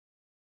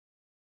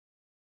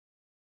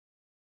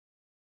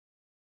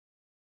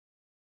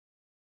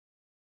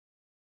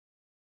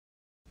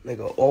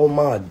Nigga, all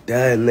my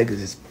dad niggas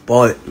is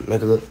butt,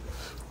 nigga.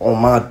 All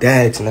my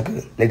dads,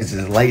 nigga. Niggas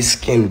is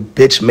light-skinned,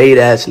 bitch-made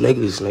ass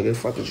niggas, nigga.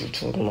 Fuck is you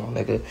talking about,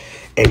 nigga?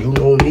 And you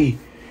know me.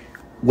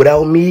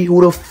 Without me, who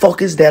the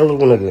fuck is that little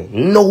nigga?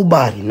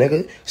 Nobody,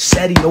 nigga.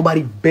 Sadly,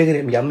 nobody bigger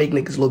than me. I make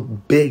niggas look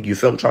big, you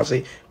feel what I'm trying to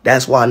say?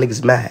 That's why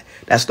niggas mad.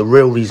 That's the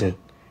real reason.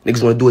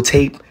 Niggas wanna do a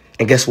tape,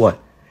 and guess what?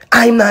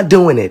 I'm not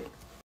doing it.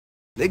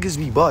 Niggas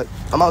be butt.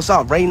 I'm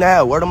outside right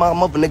now. Word of my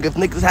mother, nigga. If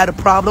niggas had a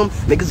problem,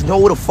 niggas know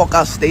where the fuck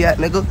I stay at,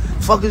 nigga.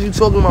 Fuck is you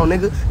talking about,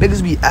 nigga?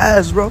 Niggas be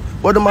ass, bro.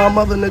 Word of my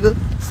mother, nigga.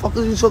 Fuck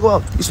is you talking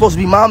about? You supposed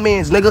to be my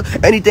mans, nigga.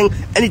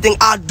 Anything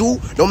I do,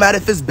 no matter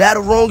if it's bad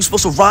or wrong, you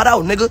supposed to ride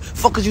out, nigga.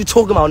 Fuck is you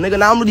talking about, nigga?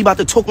 Now I'm really about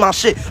to talk my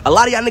shit. A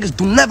lot of y'all niggas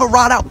do never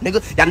ride out,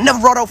 nigga. Y'all never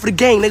ride out for the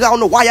gang, nigga. I don't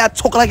know why y'all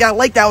talking like y'all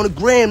like that on the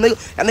gram,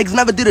 nigga. Y'all niggas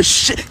never did a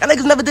shit. Y'all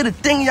niggas never did a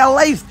thing in y'all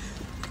life.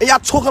 And y'all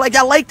talking like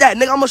y'all like that,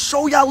 nigga. I'ma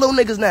show y'all little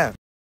niggas now.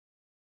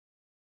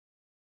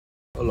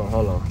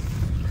 Hold on.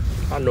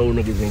 I know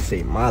niggas ain't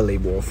say my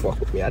label won't fuck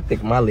with me. I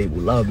think my label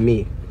love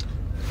me.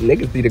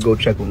 Niggas need to go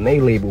check on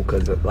their label,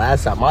 cause the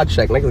last time I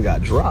checked, niggas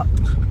got dropped.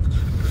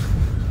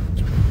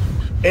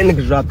 And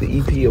niggas dropped the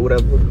EP or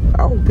whatever.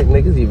 I don't think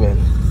niggas even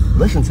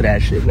listen to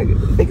that shit, nigga.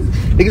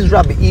 Niggas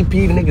dropped the EP,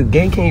 the niggas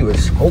gang can't even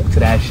smoke to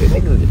that shit.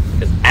 Niggas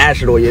just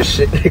acid on your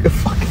shit, nigga.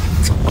 Fucking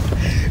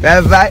talk.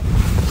 Matter of fact,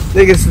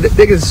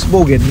 niggas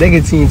smoking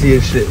nicotine to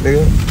your shit,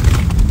 nigga.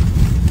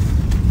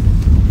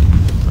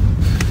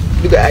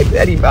 You can ask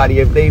anybody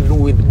if they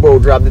knew it, bro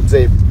dropped the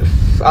tape.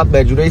 I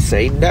bet you they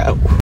say no.